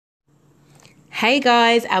Hey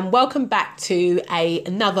guys, and welcome back to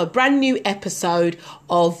another brand new episode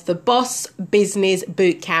of the Boss Business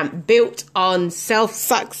Bootcamp, built on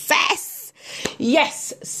self-success.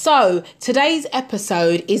 Yes, so today's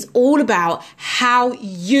episode is all about how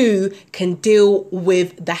you can deal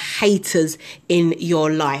with the haters in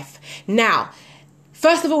your life. Now,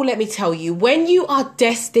 first of all, let me tell you, when you are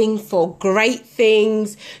destined for great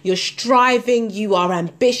things, you're striving, you are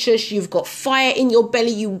ambitious, you've got fire in your belly,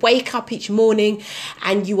 you wake up each morning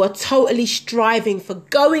and you are totally striving for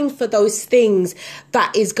going for those things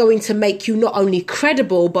that is going to make you not only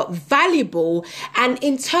credible, but valuable. And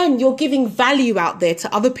in turn, you're giving value out there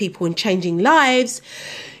to other people and changing lives.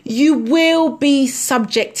 You will be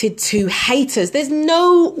subjected to haters. There's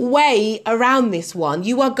no way around this one.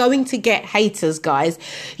 You are going to get haters, guys.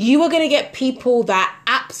 You are going to get people that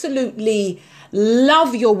absolutely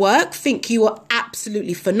love your work, think you are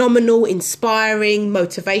absolutely phenomenal, inspiring,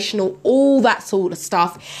 motivational, all that sort of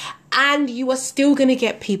stuff. And you are still going to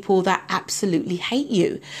get people that absolutely hate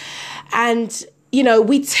you. And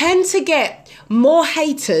we tend to get more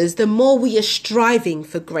haters the more we are striving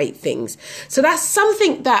for great things. So that's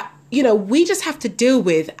something that, we just have to deal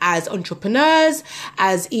with as entrepreneurs,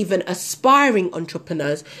 as even aspiring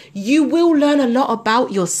entrepreneurs. You will learn a lot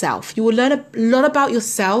about yourself. You will learn a lot about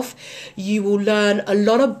yourself. You will learn a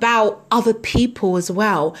lot about other people as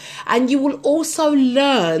well. And you will also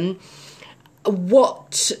learn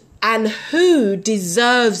what and who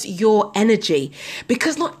deserves your energy,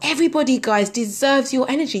 because not everybody, guys, deserves your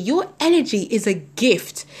energy. Your energy is a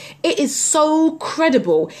gift. It is so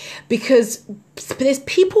credible because there's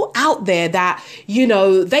people out there that,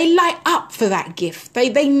 they light up for that gift.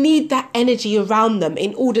 They need that energy around them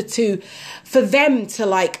in order for them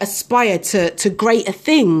to aspire to greater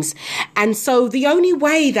things. And so the only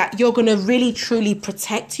way that you're going to really truly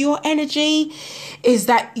protect your energy is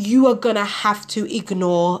that you are going to have to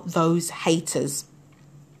ignore those haters.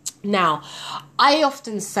 Now, I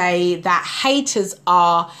often say that haters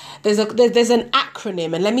there's an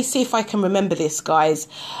acronym, and let me see if I can remember this, guys.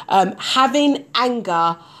 Having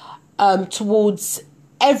anger towards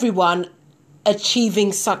everyone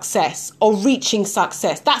achieving success or reaching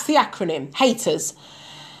success. That's the acronym, haters.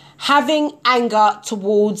 Having anger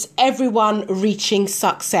towards everyone reaching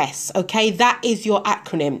success. Okay, that is your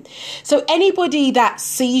acronym. So anybody that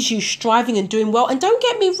sees you striving and doing well, and don't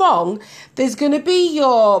get me wrong, there's going to be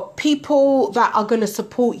your people that are going to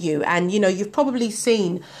support you. And, you've probably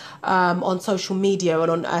seen on social media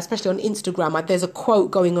and especially on Instagram, there's a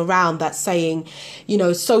quote going around that's saying,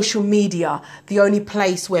 social media, the only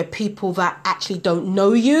place where people that actually don't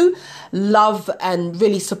know you love and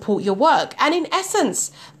really support your work. And in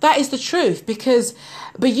essence, that is the truth,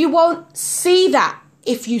 but you won't see that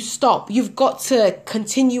if you stop. You've got to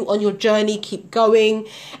continue on your journey, keep going.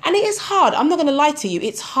 And it is hard. I'm not going to lie to you.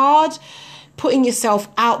 It's hard putting yourself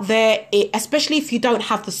out there, especially if you don't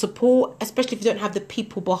have the support, especially if you don't have the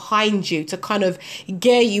people behind you to kind of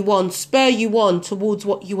gear you on, spur you on towards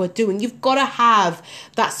what you are doing. You've got to have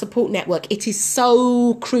that support network. It is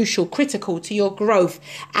so crucial, critical to your growth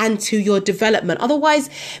and to your development.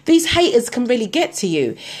 Otherwise, these haters can really get to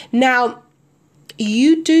you. Now,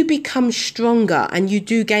 you do become stronger and you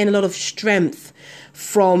do gain a lot of strength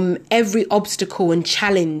from every obstacle and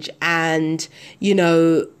challenge and,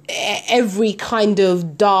 every kind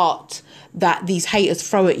of dart that these haters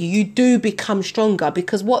throw at you. You do become stronger,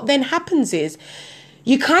 because what then happens is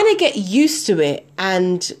you kind of get used to it.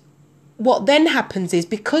 And what then happens is,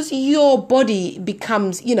 because your body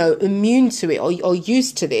becomes, immune to it or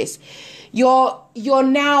used to this, you're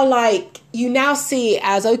now you now see it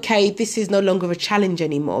as, okay, this is no longer a challenge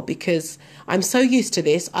anymore because I'm so used to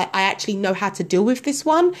this. I actually know how to deal with this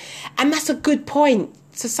one. And that's a good point.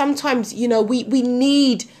 So sometimes, we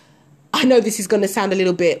need, I know this is going to sound a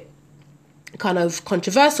little bit kind of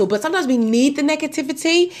controversial, but sometimes we need the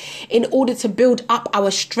negativity in order to build up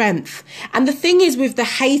our strength. And the thing is with the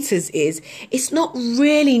haters is, it's not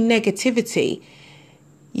really negativity.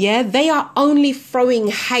 Yeah, they are only throwing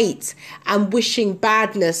hate and wishing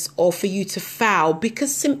badness or for you to fail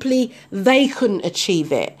because simply they couldn't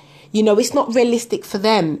achieve it. It's not realistic for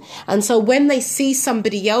them. And so when they see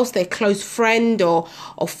somebody else, their close friend or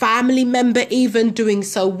family member even doing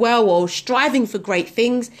so well or striving for great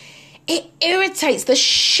things, it irritates the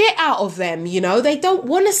shit out of them. They don't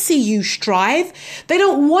want to see you strive. They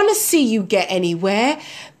don't want to see you get anywhere.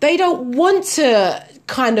 They don't want to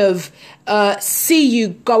kind of see you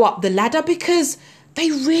go up the ladder because they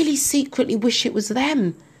really secretly wish it was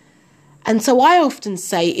them. And so I often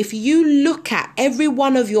say, if you look at every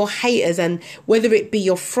one of your haters, and whether it be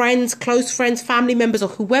your friends, close friends, family members, or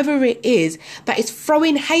whoever it is that is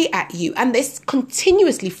throwing hate at you, and they're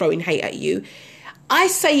continuously throwing hate at you, I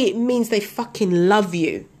say it means they fucking love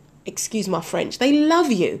you. Excuse my French. They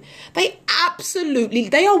love you. They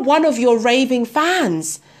are one of your raving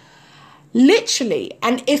fans. Literally.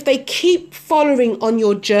 And if they keep following on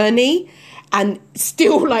your journey and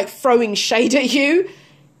still like throwing shade at you,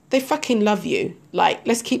 they fucking love you. Like,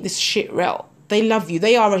 let's keep this shit real. They love you.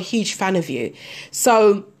 They are a huge fan of you.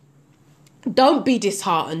 So don't be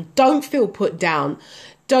disheartened. Don't feel put down.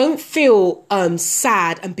 Don't feel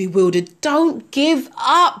sad and bewildered. Don't give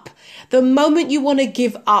up. The moment you want to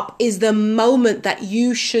give up is the moment that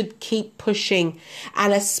you should keep pushing.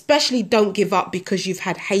 And especially don't give up because you've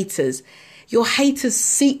had haters. Your haters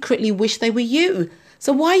secretly wish they were you.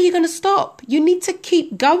 So why are you going to stop? You need to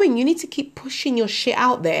keep going. You need to keep pushing your shit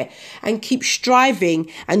out there and keep striving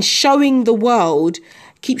and showing the world,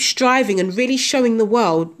 keep striving and really showing the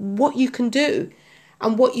world what you can do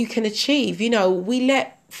and what you can achieve. You know, we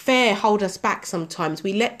let fear hold us back sometimes.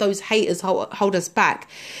 We let those haters hold us back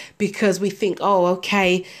because we think, oh,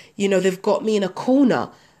 okay, you know, they've got me in a corner.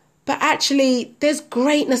 But actually, there's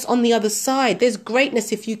greatness on the other side. There's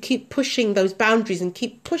greatness if you keep pushing those boundaries and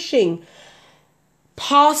keep pushing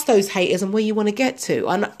past those haters and where you want to get to.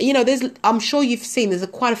 And you know, I'm sure you've seen there's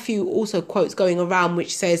quite a few also quotes going around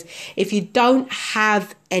which says, if you don't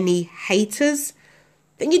have any haters,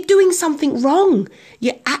 then you're doing something wrong.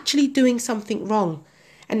 You're actually doing something wrong.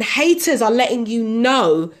 And haters are letting you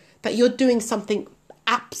know that you're doing something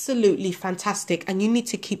absolutely fantastic and you need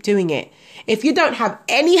to keep doing it. If you don't have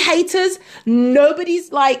any haters,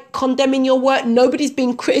 nobody's like condemning your work, nobody's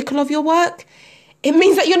being critical of your work, it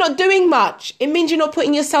means that you're not doing much. It means you're not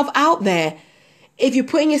putting yourself out there. If you're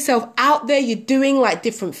putting yourself out there, you're doing like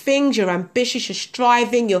different things, you're ambitious, you're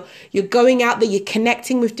striving, you're going out there, you're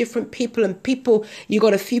connecting with different people, and you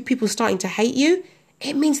got a few people starting to hate you,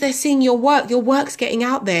 it means they're seeing your work's getting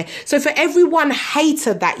out there. So for every one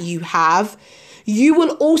hater that you have, you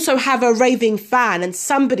will also have a raving fan and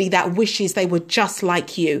somebody that wishes they were just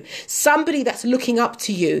like you, somebody that's looking up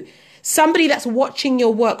to you, somebody that's watching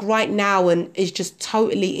your work right now and is just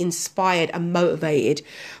totally inspired and motivated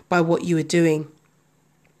by what you are doing.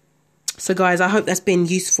 So guys, I hope that's been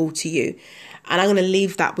useful to you. And I'm going to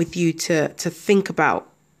leave that with you to think about.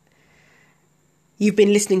 You've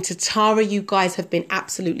been listening to Tara. You guys have been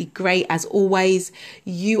absolutely great as always.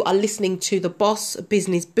 You are listening to the Boss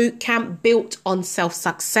Business Bootcamp, built on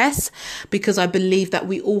self-success, because I believe that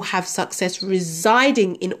we all have success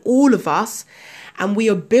residing in all of us. And we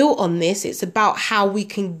are built on this. It's about how we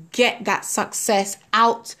can get that success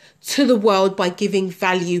out to the world by giving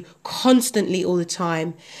value constantly all the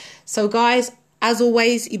time. So guys, as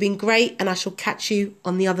always, you've been great and I shall catch you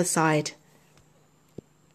on the other side.